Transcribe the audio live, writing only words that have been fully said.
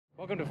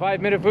Welcome to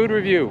 5-Minute Food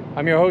Review.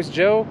 I'm your host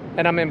Joe,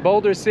 and I'm in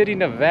Boulder City,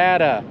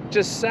 Nevada,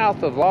 just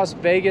south of Las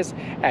Vegas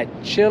at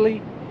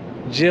Chilly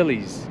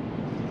Jilly'z.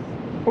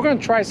 We're going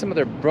to try some of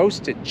their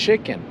broasted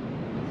chicken,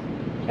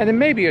 and then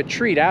maybe a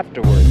treat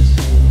afterwards.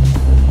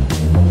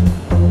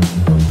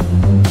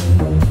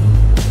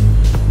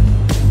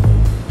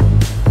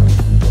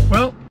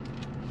 Well,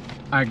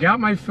 I got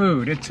my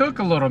food. It took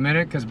a little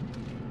minute because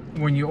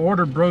when you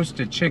order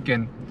broasted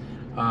chicken,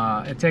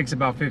 it takes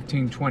about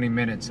 15-20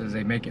 minutes as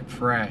they make it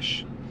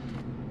fresh.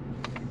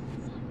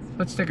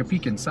 Let's take a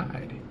peek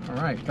inside. All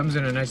right, comes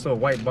in a nice little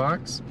white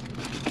box.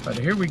 But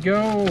here we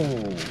go.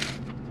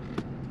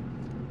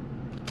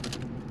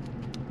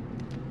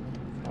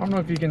 I don't know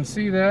if you can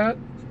see that.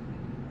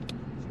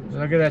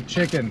 Look at that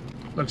chicken.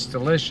 Looks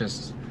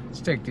delicious.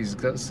 Let's take these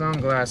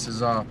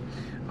sunglasses off.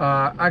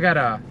 I got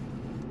a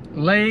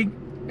leg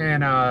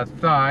and a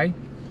thigh.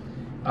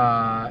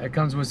 It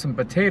comes with some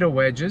potato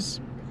wedges,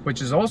 which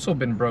has also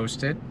been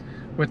broasted,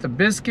 with a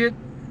biscuit,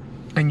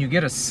 and you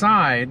get a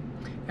side,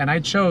 and I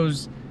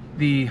chose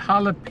the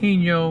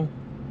jalapeno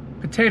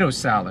potato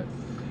salad.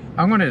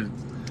 I'm gonna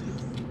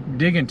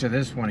dig into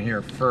this one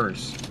here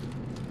first.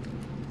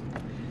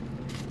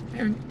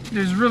 And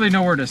there's really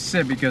nowhere to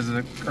sit because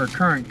of our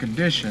current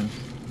condition.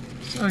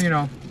 So, you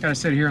know, gotta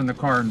sit here in the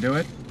car and do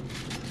it.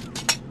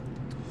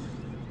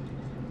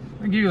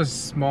 I'll give you a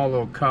small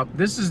little cup.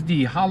 This is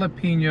the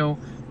jalapeno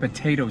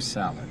potato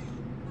salad.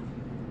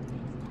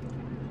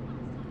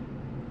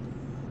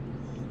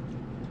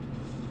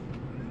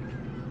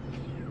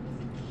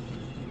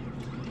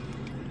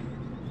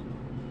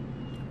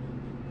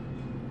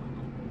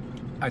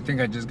 I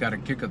think I just got a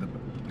kick of the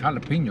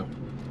jalapeno.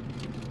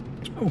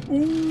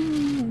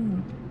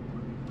 Ooh.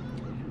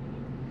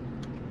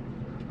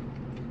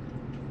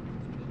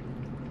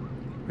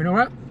 You know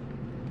what?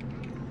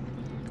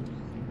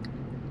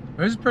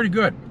 This is pretty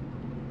good.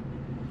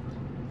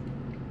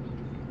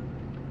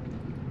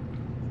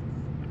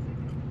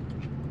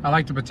 I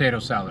like the potato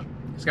salad.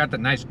 It's got the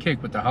nice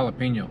kick with the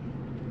jalapeno.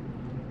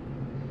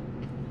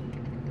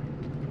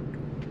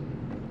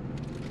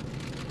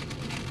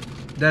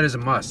 That is a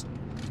must.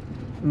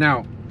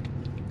 Now,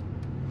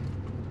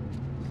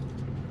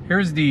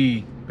 here's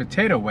the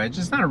potato wedge.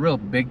 It's not a real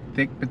big,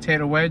 thick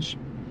potato wedge,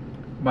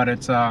 but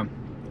it's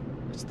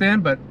thin,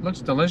 but looks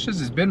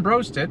delicious. It's been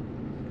broasted.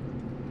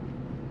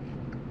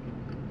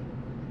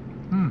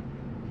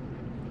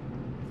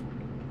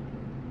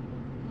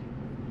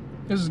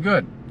 This is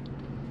good.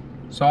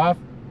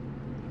 Soft.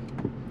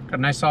 Got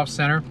a nice soft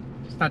center.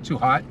 It's not too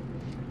hot.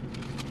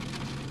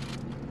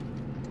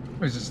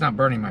 At least it's not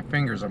burning my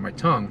fingers or my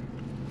tongue.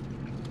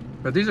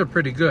 But these are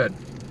pretty good.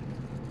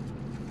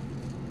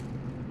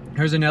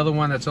 Here's another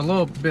one that's a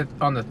little bit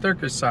on the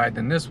thicker side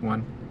than this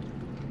one.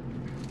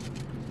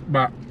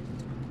 But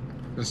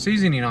the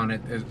seasoning on it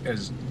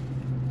is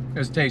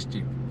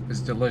tasty.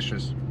 It's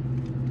delicious.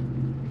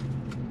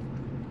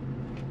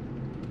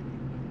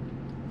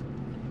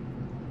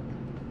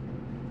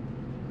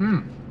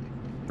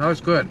 That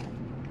was good.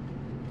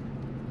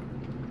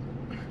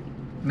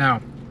 Now,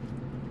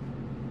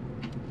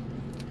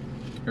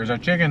 here's our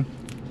chicken.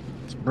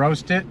 It's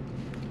broasted.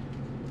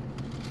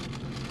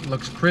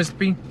 Looks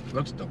crispy.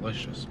 Looks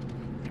delicious.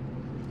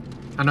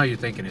 I know you're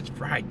thinking it's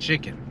fried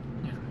chicken.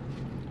 Yeah.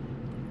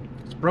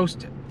 It's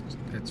broasted.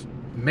 It's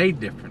made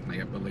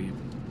differently, I believe.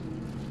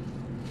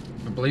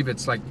 I believe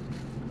it's like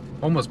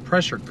almost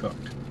pressure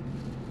cooked.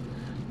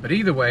 But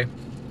either way,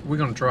 we're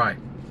gonna try.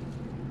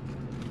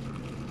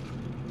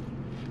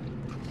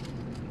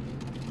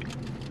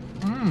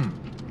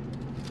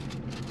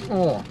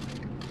 Oh.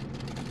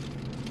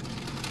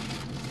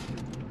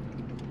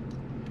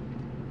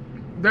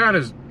 That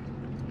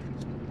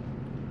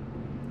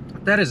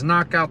is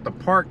knock out the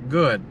park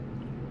good.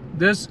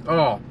 This,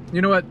 oh,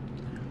 you know what?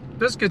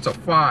 This gets a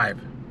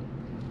 5.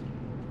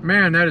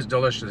 Man, that is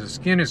delicious. The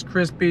skin is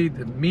crispy.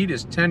 The meat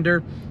is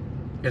tender.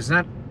 It's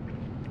not,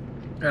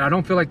 I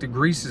don't feel like the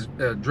grease is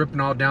dripping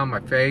all down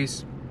my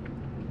face.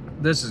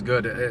 This is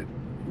good.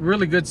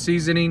 Really good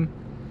seasoning.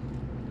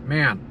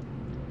 Man,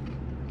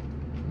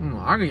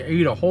 I can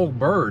eat a whole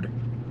bird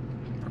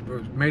if it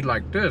was made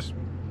like this.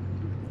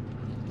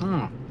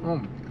 Oh,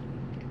 I'm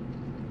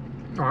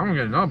gonna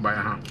get another bite,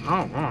 huh?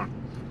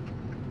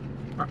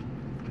 Oh.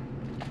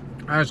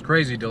 That's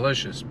crazy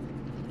delicious.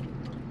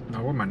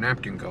 Now, where'd my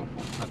napkin go?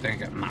 I think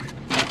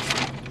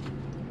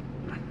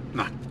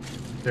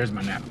there's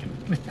my napkin.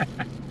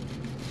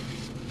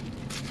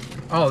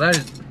 Oh, that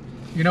is,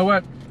 you know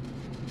what?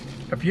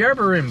 If you're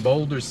ever in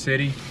Boulder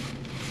City,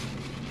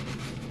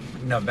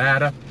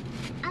 Nevada,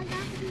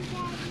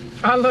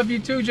 I love you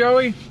too,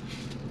 Joey.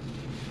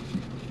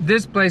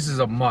 This place is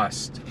a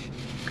must.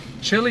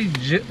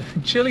 Chillyjilly'z.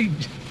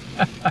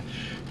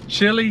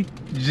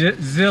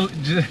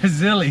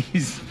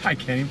 I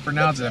can't even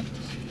pronounce it.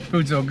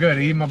 Food's so good.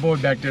 Even my boy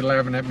back there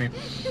laughing at me.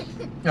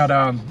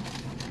 But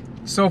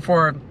so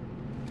far,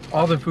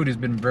 all the food has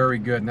been very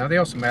good. Now they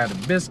also add a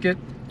biscuit.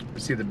 You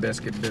see the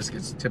biscuit.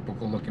 Biscuit's a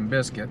typical looking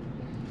biscuit.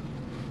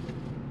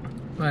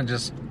 And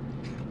just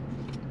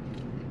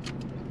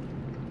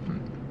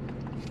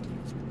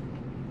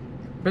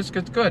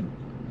Biscuit's good.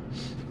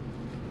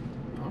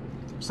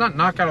 It's not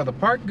knock out of the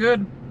park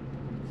good,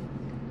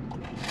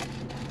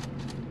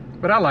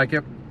 but I like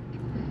it.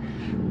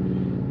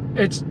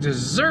 It's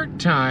dessert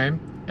time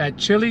at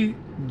Chilly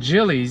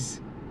Jilly'z,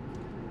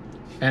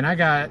 and I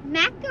got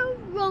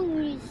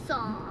macaroni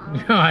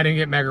sauce. No, I didn't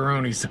get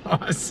macaroni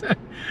sauce.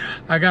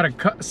 I got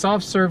a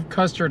soft serve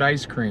custard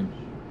ice cream.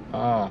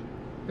 Oh,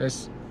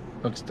 this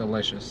looks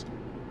delicious.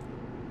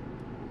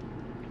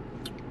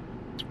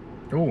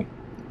 Oh,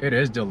 it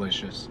is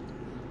delicious.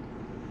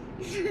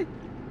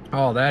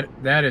 Oh,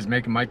 that is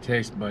making my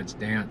taste buds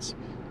dance.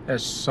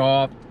 That's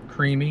soft,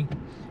 creamy,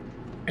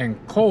 and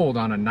cold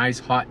on a nice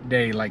hot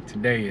day like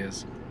today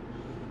is.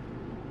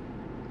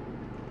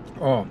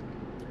 Oh,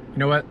 you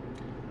know what?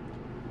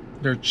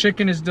 Their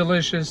chicken is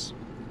delicious.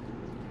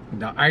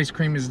 The ice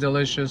cream is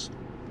delicious.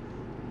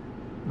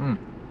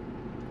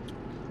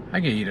 I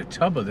could eat a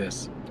tub of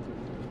this.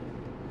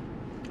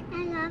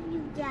 I love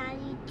you,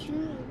 Daddy,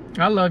 too.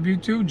 I love you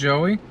too,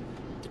 Joey.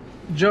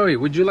 Joey,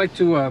 would you like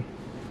to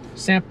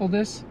sample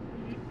this?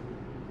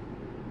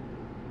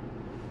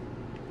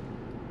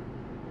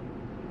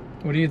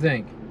 What do you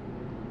think?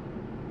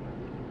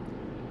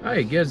 Oh,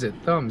 he gives it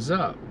thumbs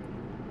up.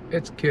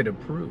 It's kid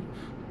approved.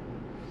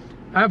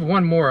 I have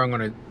one more I'm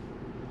going to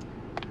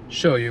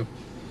show you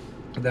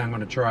that I'm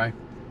going to try.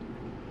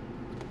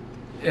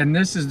 And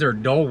this is their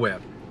Dole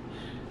Whip.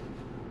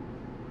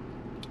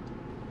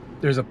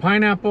 There's a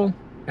pineapple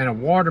and a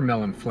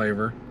watermelon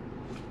flavor.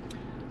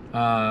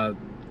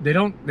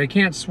 They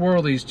can't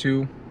swirl these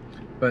two,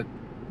 but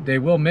they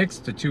will mix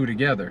the two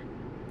together.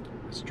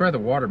 Let's try the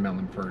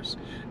watermelon first.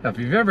 Now, if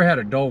you've ever had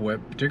a Dole Whip,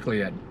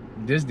 particularly at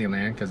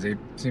Disneyland, because they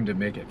seem to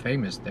make it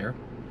famous there,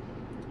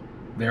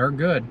 they're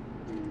good.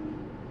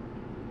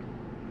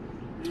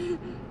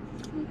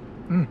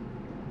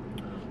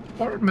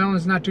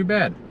 Watermelon's not too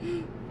bad.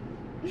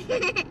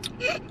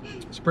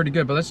 It's pretty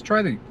good, but let's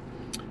try the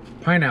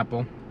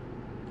pineapple.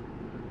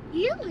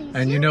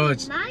 And you know,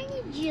 it's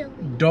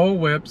Dole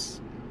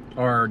Whips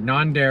are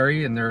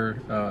non-dairy and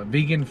they're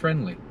vegan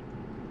friendly.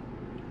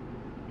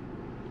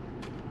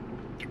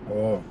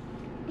 Oh,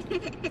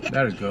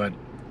 that is good.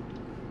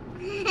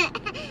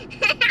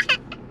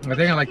 I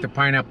think I like the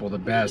pineapple the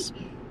best.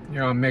 You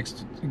know,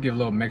 mixed, give a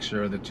little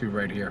mixture of the two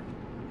right here.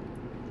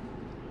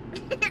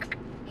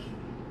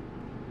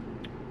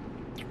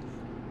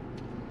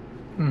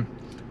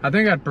 I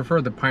think I'd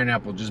prefer the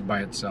pineapple just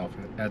by itself.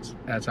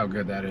 That's how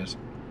good that is.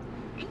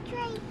 I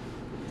tried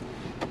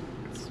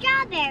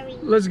strawberry.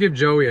 Let's give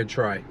Joey a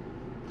try.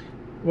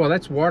 Well,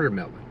 that's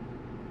watermelon.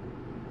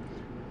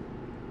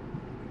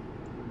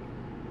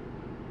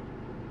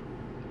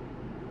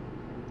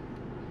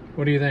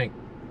 What do you think?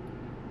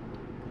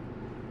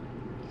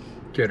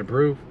 Kid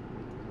approve.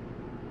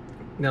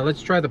 Now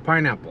let's try the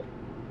pineapple.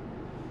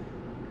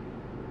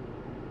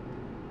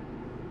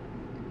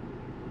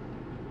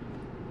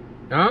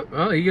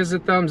 Oh, he gives a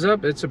thumbs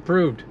up. It's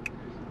approved.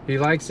 He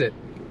likes it.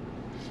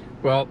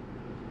 Well,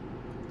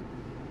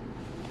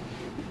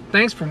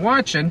 thanks for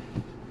watching.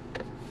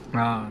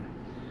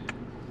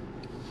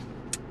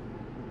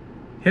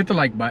 Hit the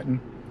like button.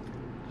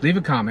 Leave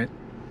a comment.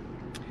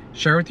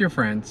 Share with your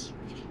friends.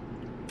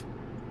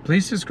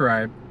 Please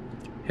subscribe.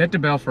 Hit the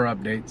bell for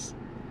updates.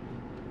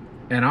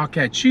 And I'll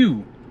catch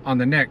you on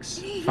the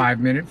next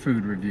 5-minute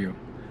food review.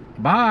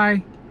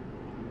 Bye.